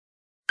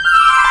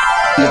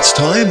It's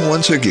time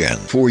once again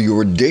for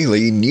your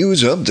daily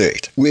news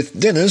update with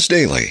Dennis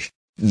Daily.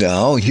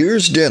 Now,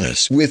 here's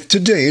Dennis with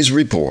today's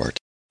report.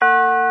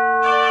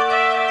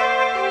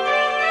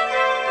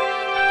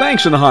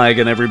 Thanks and hi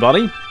again,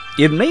 everybody.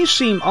 It may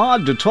seem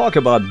odd to talk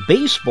about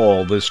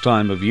baseball this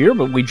time of year,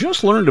 but we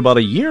just learned about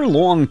a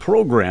year-long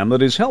program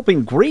that is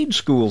helping grade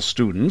school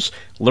students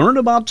learn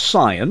about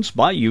science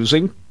by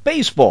using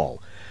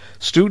baseball.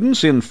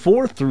 Students in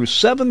 4th through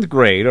 7th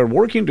grade are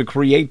working to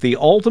create the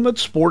ultimate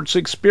sports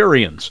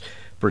experience,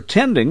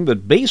 pretending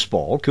that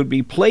baseball could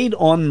be played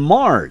on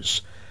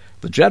Mars.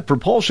 The Jet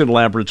Propulsion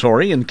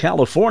Laboratory in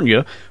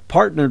California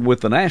partnered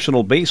with the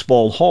National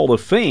Baseball Hall of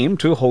Fame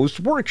to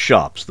host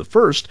workshops. The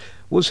first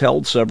was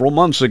held several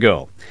months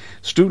ago.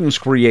 Students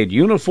create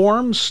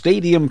uniforms,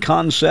 stadium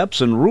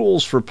concepts, and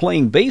rules for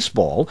playing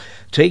baseball,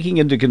 taking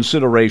into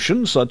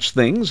consideration such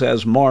things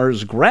as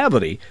Mars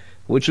gravity,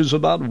 which is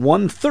about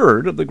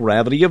 1/3 of the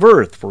gravity of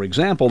Earth. For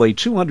example, a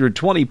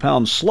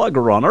 220-pound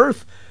slugger on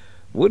Earth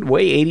would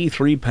weigh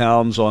 83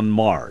 pounds on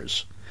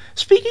Mars.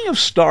 Speaking of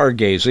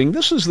stargazing,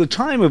 this is the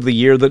time of the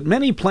year that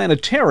many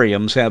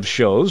planetariums have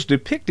shows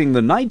depicting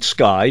the night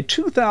sky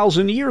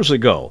 2,000 years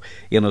ago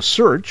in a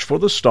search for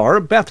the star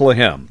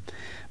Bethlehem.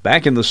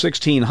 Back in the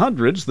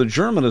 1600s, the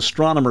German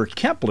astronomer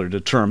Kepler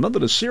determined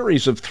that a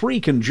series of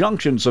 3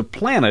 conjunctions of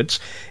planets,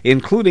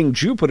 including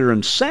Jupiter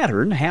and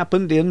Saturn,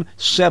 happened in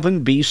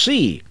 7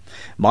 BC.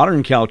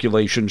 Modern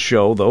calculations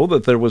show, though,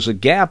 that there was a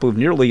gap of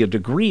nearly a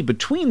degree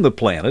between the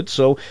planets,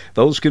 so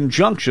those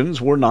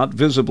conjunctions were not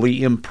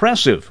visibly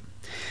impressive.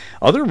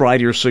 Other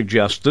writers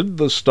suggested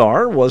the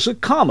star was a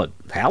comet.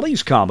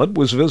 Halley's Comet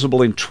was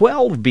visible in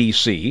 12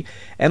 BC,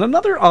 and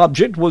another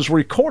object was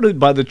recorded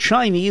by the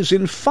Chinese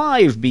in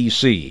 5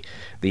 BC.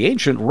 The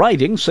ancient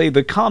writings say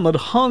the comet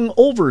hung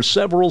over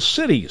several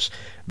cities.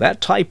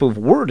 That type of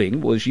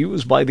wording was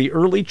used by the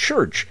early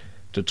church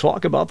to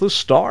talk about the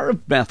Star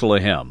of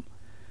Bethlehem.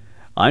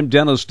 I'm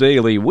Dennis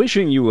Daily,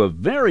 wishing you a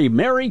very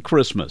Merry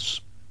Christmas.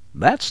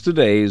 That's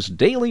today's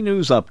Daily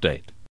News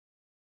Update.